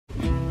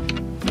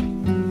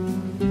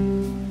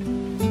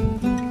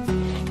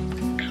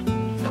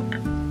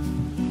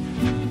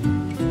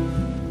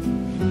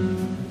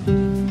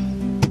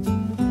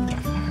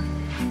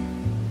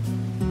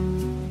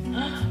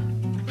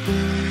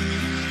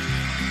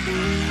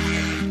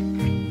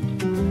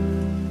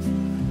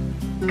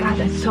God,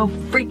 that's so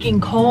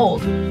freaking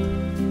cold.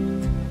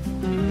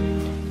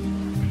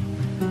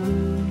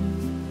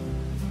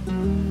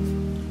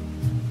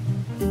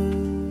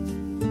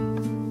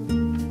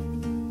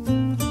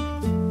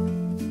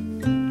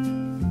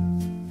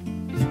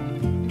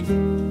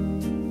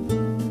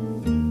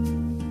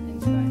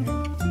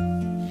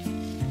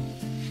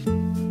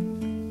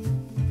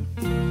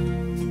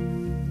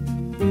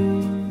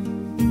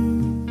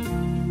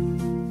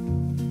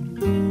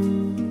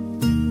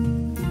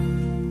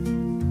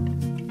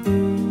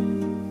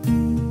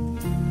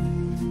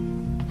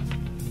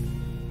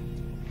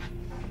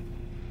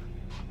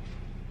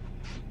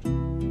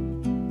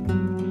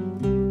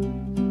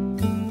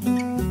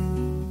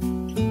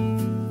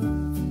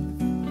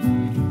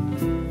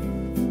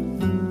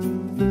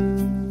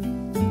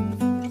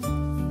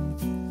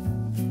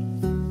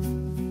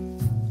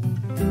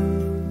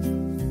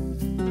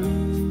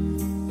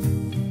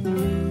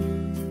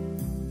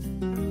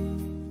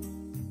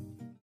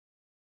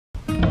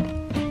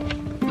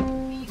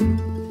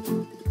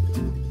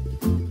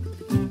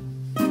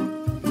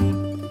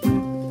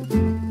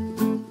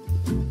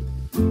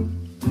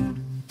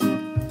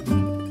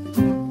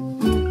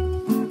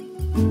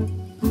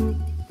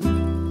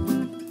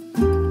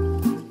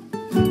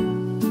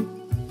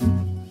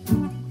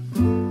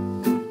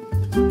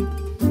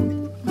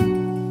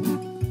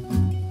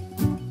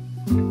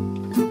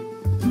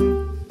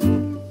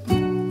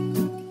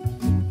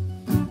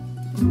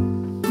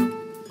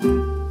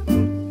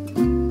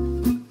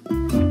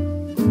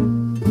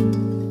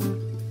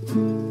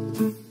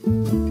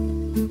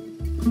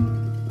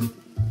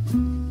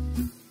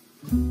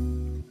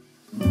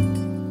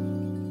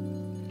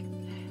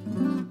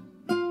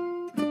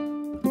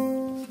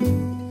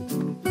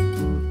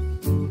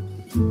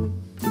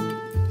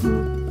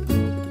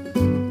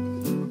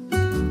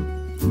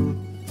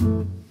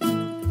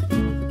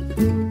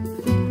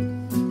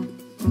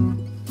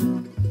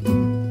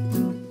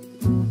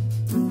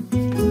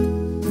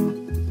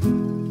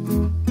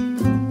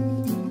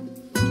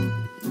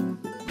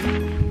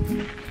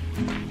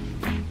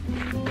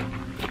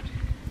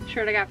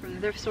 Shirt I got from the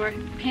thrift store,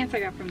 pants I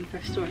got from the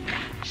thrift store,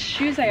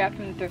 shoes I got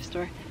from the thrift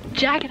store,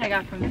 jacket I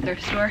got from the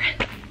thrift store,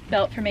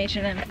 belt from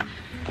H&M,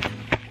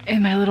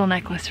 and my little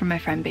necklace from my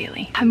friend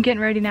Bailey. I'm getting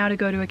ready now to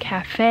go to a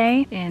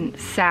cafe in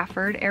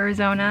Safford,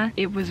 Arizona.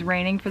 It was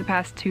raining for the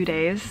past 2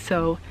 days,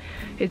 so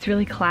it's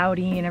really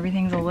cloudy and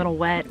everything's a little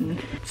wet and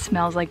it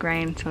smells like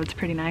rain, so it's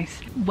pretty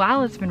nice.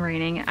 While it's been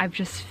raining, I've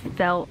just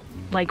felt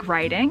like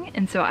writing,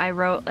 and so I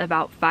wrote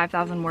about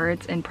 5,000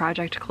 words in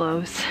Project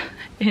Close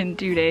in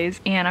 2 days,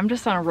 and I'm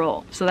just on a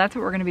roll. So that's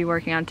what we're gonna be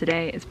working on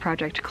today is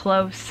Project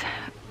Close.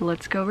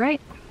 Let's go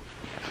write.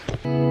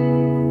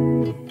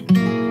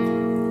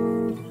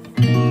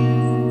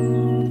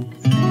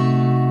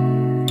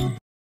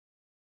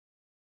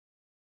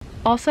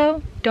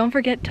 Also, don't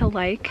forget to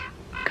like,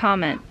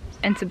 comment,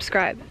 and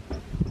subscribe.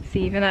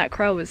 See, even that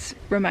crow was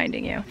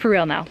reminding you. For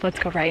real now, let's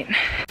go write.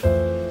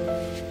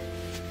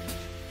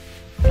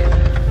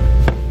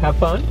 Have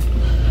fun,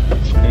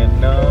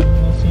 and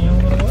we'll see you in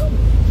a little while.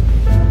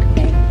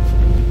 Okay.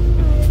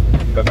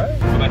 Bye-bye.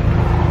 Bye-bye.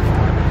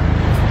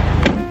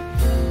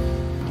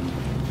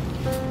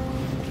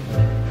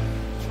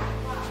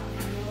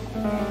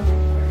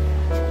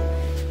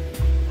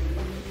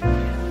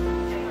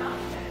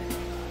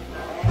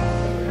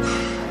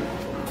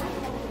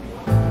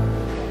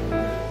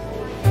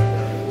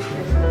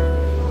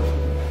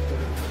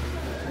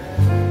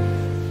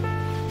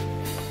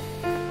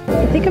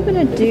 I think I'm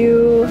gonna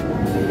do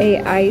a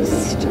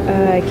iced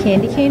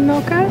candy cane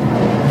mocha,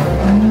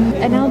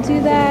 and I'll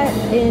do that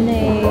in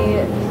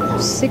a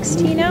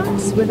 16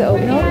 ounce with oat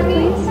milk,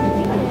 please.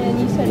 And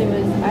you said it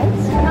was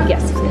iced?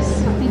 Yes,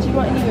 please. Did you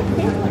want any whipped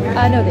cream?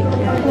 No, thank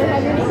you. Can I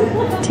have your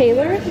name?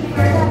 Taylor?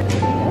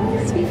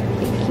 Oh, sweet.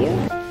 Thank you.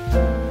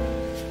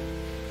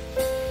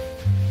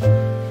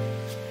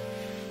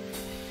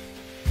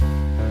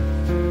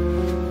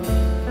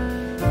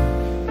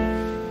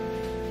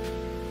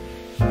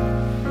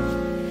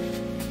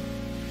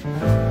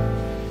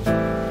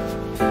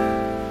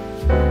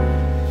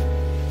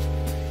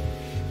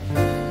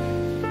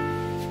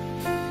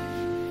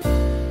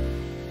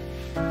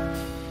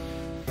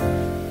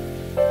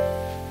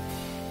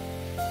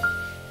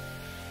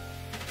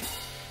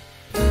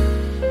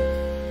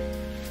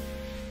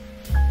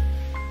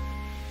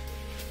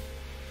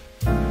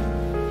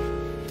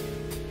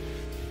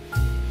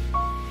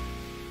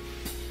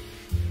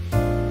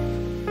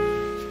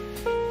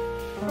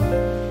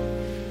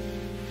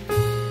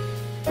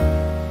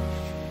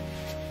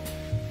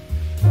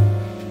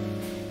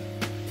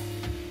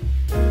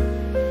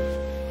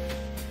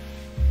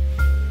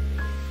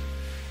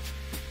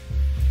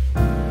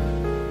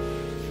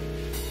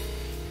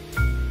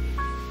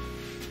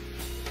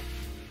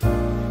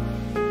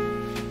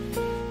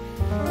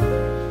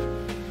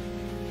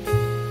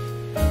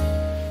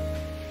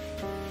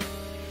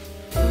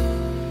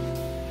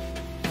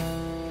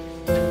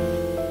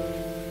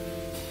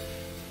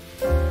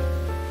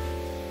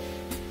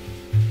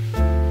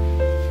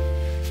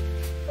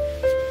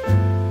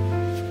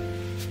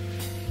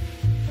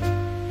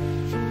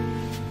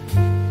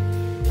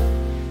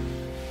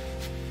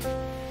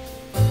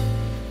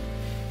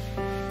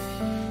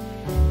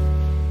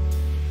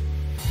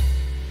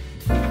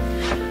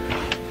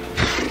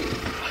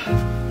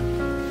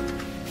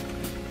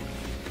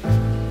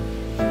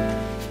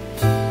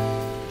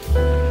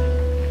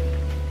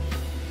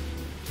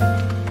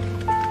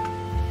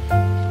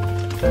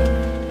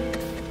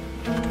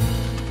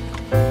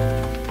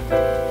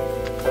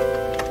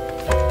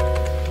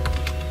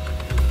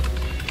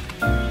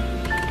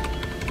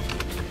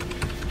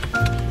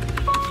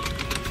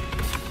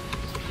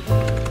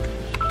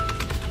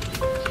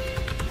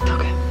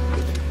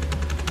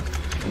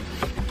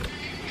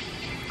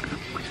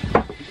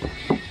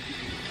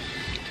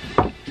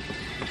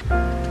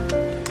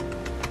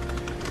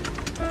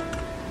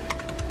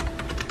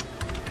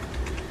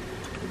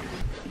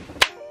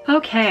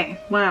 Okay,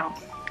 wow.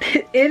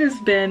 It has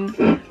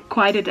been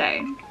quite a day.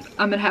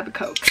 I'm gonna have a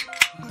Coke.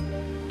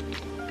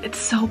 It's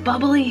so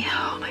bubbly.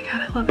 Oh my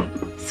God, I love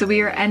it. So we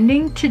are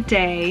ending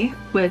today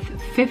with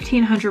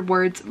 1,500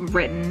 words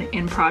written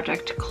in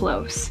Project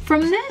Close.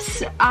 From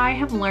this, I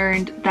have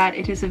learned that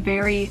it is a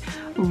very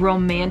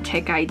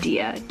romantic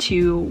idea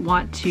to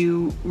want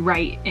to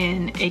write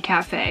in a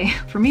cafe.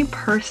 For me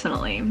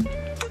personally,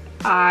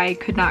 I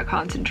could not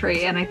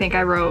concentrate, and I think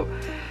I wrote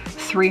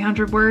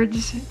 300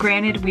 words.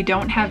 Granted, we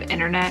don't have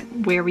internet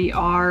where we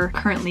are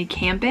currently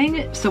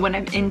camping, so when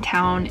I'm in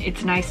town,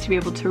 it's nice to be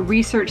able to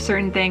research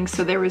certain things,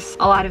 so there was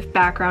a lot of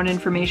background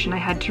information I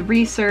had to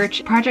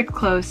research. Project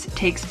Close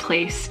takes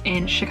place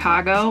in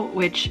Chicago,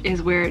 which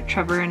is where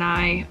Trevor and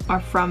I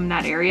are from,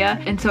 that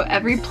area, and so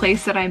every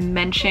place that I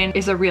mention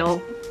is a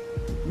real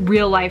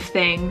life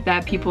thing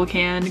that people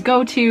can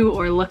go to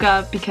or look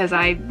up, because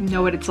I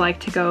know what it's like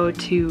to go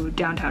to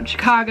downtown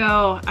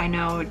Chicago. I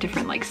know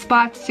different like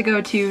spots to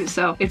go to,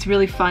 so it's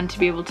really fun to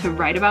be able to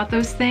write about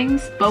those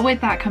things. But with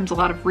that comes a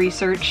lot of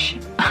research,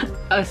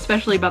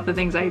 especially about the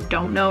things I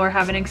don't know or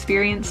haven't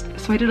experienced.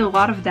 So I did a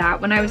lot of that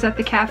when I was at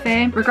the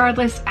cafe.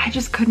 Regardless, I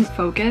just couldn't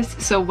focus.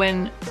 So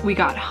when we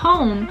got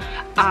home,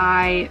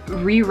 I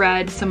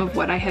reread some of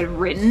what I had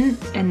written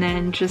and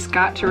then just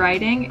got to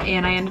writing,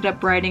 and I ended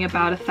up writing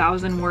about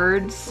 1,000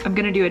 words. I'm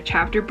gonna do a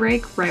chapter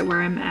break right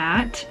where I'm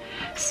at.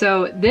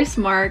 So this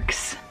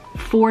marks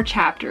 4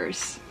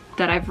 chapters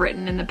that I've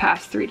written in the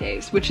past 3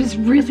 days, which is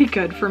really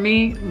good for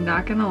me.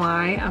 Not gonna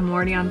lie, I'm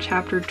already on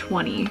chapter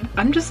 20.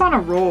 I'm just on a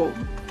roll.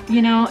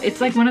 You know,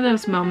 it's like one of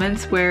those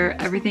moments where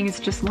everything is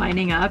just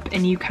lining up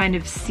and you kind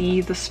of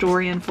see the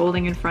story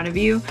unfolding in front of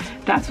you.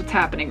 That's what's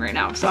happening right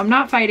now. So I'm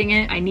not fighting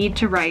it. I need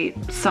to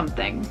write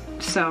something.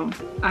 So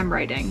I'm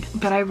writing.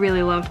 But I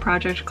really love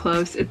Project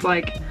Close. It's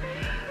like,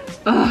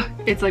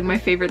 it's like my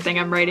favorite thing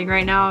I'm writing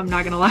right now. I'm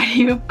not gonna lie to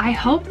you. I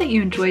hope that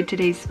you enjoyed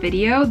today's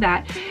video,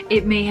 that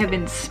it may have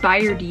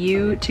inspired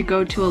you to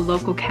go to a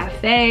local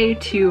cafe,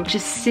 to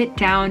just sit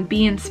down,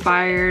 be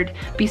inspired,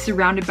 be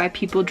surrounded by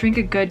people, drink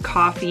a good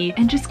coffee,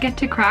 and just get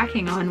to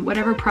cracking on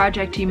whatever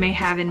project you may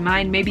have in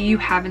mind. Maybe you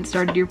haven't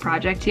started your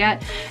project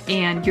yet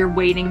and you're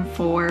waiting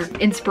for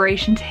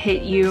inspiration to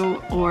hit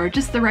you, or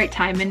just the right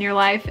time in your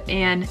life.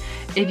 And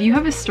if you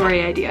have a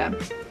story idea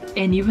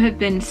and you have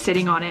been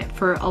sitting on it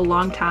for a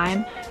long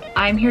time,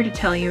 I'm here to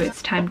tell you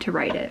it's time to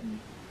write it.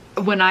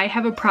 When I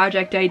have a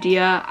project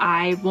idea,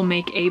 I will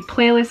make a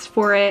playlist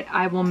for it.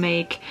 I will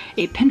make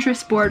a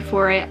Pinterest board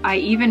for it. I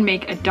even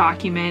make a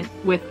document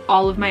with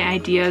all of my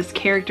ideas,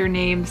 character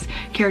names,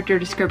 character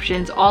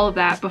descriptions, all of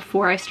that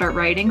before I start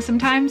writing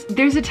sometimes.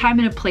 There's a time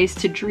and a place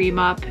to dream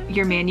up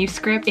your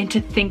manuscript and to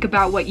think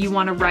about what you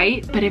want to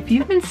write, but if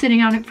you've been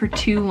sitting on it for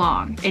too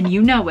long and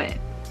you know it,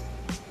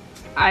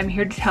 I'm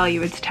here to tell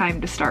you it's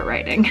time to start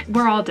writing.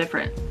 We're all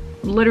different.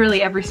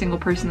 Literally every single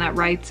person that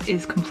writes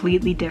is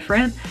completely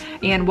different,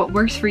 and what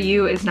works for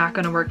you is not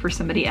going to work for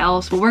somebody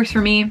else. What works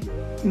for me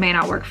may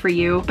not work for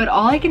you. But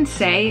all I can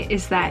say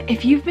is that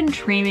if you've been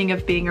dreaming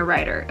of being a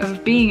writer,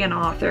 of being an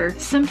author,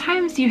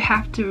 sometimes you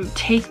have to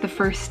take the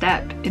first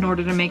step in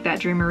order to make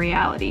that dream a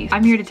reality.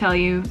 I'm here to tell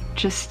you,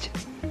 just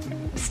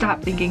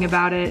stop thinking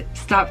about it.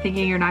 Stop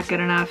thinking you're not good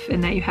enough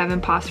and that you have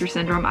imposter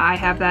syndrome. I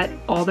have that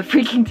all the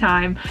freaking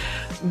time.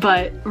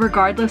 But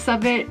regardless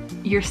of it,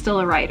 you're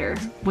still a writer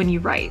when you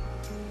write,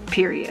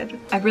 period.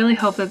 I really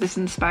hope that this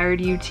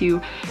inspired you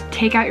to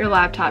take out your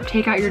laptop,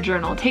 take out your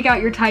journal, take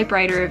out your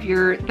typewriter if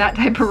you're that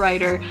type of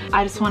writer.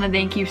 I just want to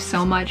thank you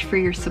so much for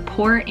your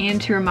support,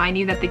 and to remind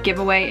you that the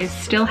giveaway is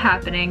still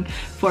happening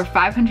for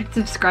 500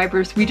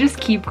 subscribers. We just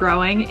keep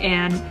growing,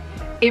 and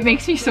it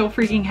makes me so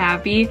freaking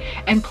happy.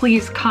 And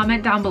please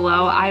comment down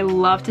below. I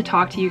love to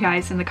talk to you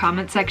guys in the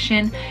comment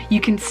section.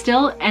 You can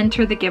still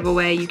enter the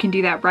giveaway. You can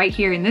do that right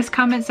here in this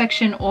comment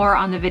section or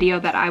on the video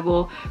that I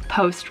will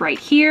post right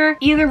here.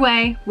 Either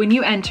way, when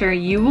you enter,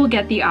 you will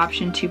get the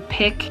option to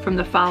pick from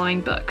the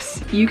following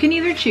books. You can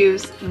either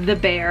choose The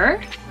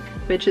Bear,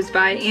 which is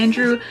by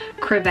Andrew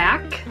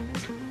Krivak,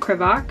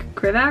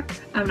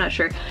 I'm not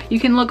sure. You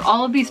can look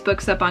all of these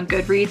books up on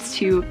Goodreads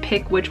to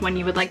pick which one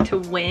you would like to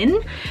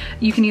win.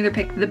 You can either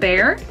pick The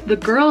Bear, The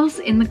Girls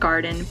in the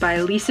Garden by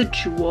Lisa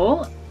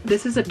Jewell.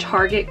 This is a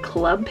Target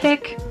Club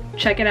pick.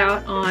 Check it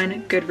out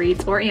on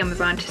Goodreads or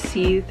Amazon to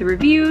see the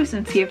reviews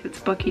and see if it's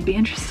a book you'd be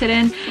interested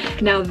in.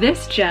 Now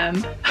this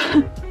gem,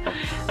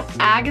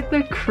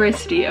 Agatha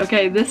Christie.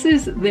 Okay, this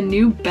is the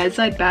new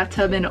bedside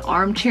bathtub and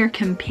armchair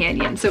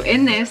companion. So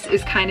in this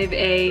is kind of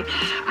a,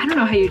 I don't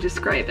know how you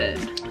describe it.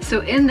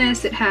 So in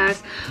this, it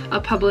has a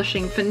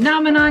publishing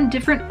phenomenon,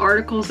 different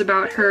articles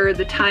about her,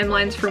 the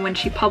timelines for when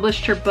she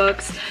published her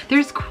books.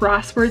 There's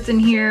crosswords in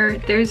here.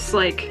 There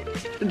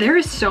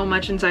is so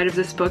much inside of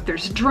this book.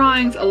 There's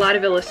drawings, a lot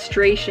of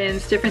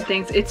illustrations, different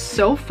things. It's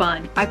so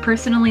fun. I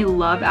personally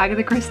love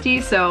Agatha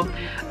Christie, so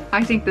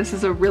I think this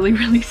is a really,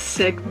 really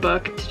sick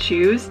book to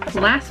choose.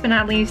 Last but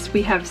not least,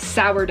 we have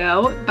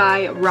Sourdough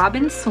by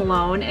Robin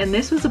Sloan, and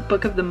this was a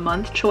book of the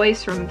month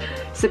choice from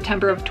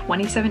September of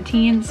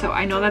 2017, so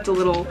I know that's a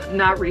little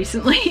not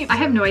recently. I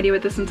have no idea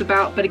what this one's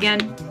about, but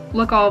again,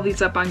 look all of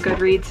these up on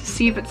Goodreads,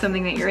 see if it's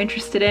something that you're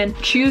interested in.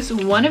 Choose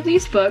one of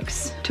these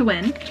books to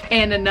win.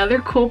 And another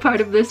cool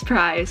part of this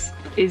prize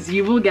is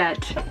you will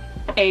get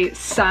a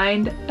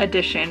signed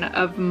edition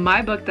of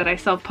my book that I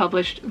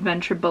self-published,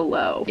 Venture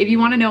Below. If you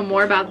want to know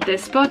more about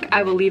this book,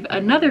 I will leave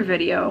another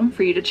video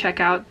for you to check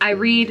out. I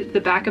read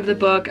the back of the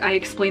book, I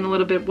explain a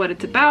little bit what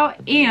it's about,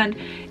 and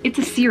it's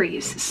a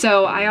series.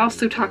 So I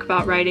also talk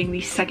about writing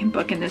the second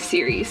book in this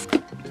series.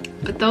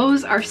 But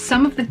those are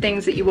some of the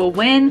things that you will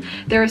win.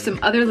 There are some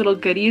other little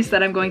goodies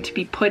that I'm going to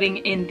be putting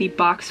in the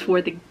box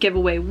for the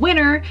giveaway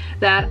winner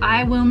that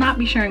I will not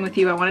be sharing with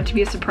you. I want it to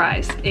be a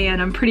surprise,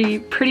 and I'm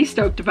pretty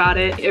stoked about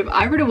it. If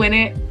I were to win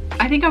it,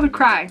 I think I would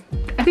cry.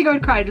 I think I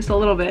would cry just a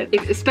little bit,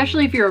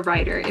 especially if you're a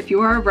writer. If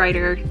you are a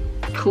writer,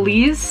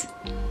 please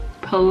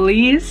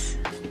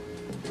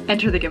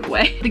enter the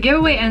giveaway. The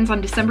giveaway ends on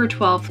December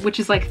 12th, which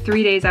is like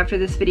 3 days after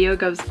this video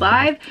goes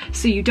live,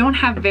 so you don't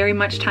have very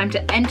much time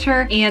to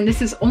enter, and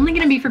this is only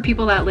gonna be for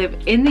people that live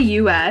in the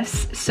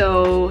US,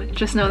 so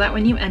just know that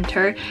when you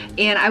enter.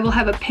 And I will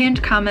have a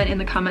pinned comment in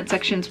the comment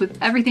sections with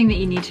everything that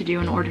you need to do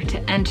in order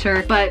to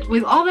enter. But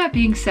with all that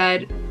being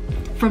said,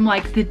 from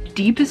like the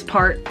deepest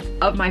part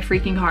of my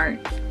freaking heart,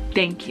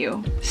 thank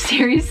you.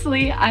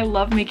 Seriously, I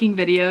love making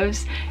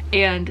videos,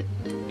 and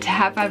to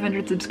have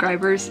 500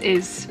 subscribers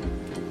is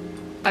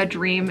a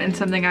dream and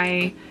something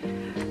I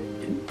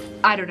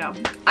don't know.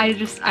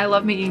 I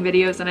love making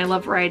videos, and I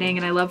love writing,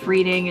 and I love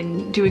reading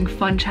and doing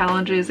fun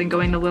challenges and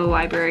going to little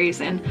libraries.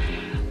 And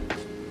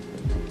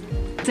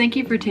thank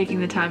you for taking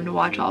the time to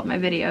watch all of my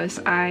videos.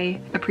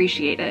 I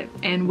appreciate it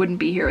and wouldn't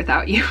be here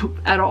without you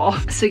at all.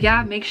 So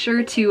yeah, make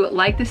sure to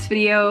like this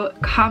video,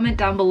 comment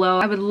down below.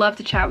 I would love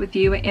to chat with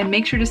you, and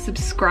make sure to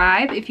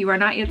subscribe if you are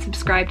not yet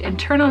subscribed, and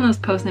turn on those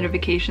post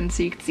notifications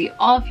so you can see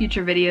all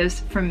future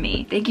videos from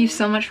me. Thank you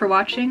so much for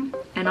watching,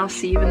 and I'll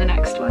see you in the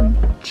next one.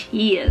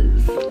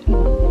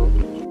 Cheers.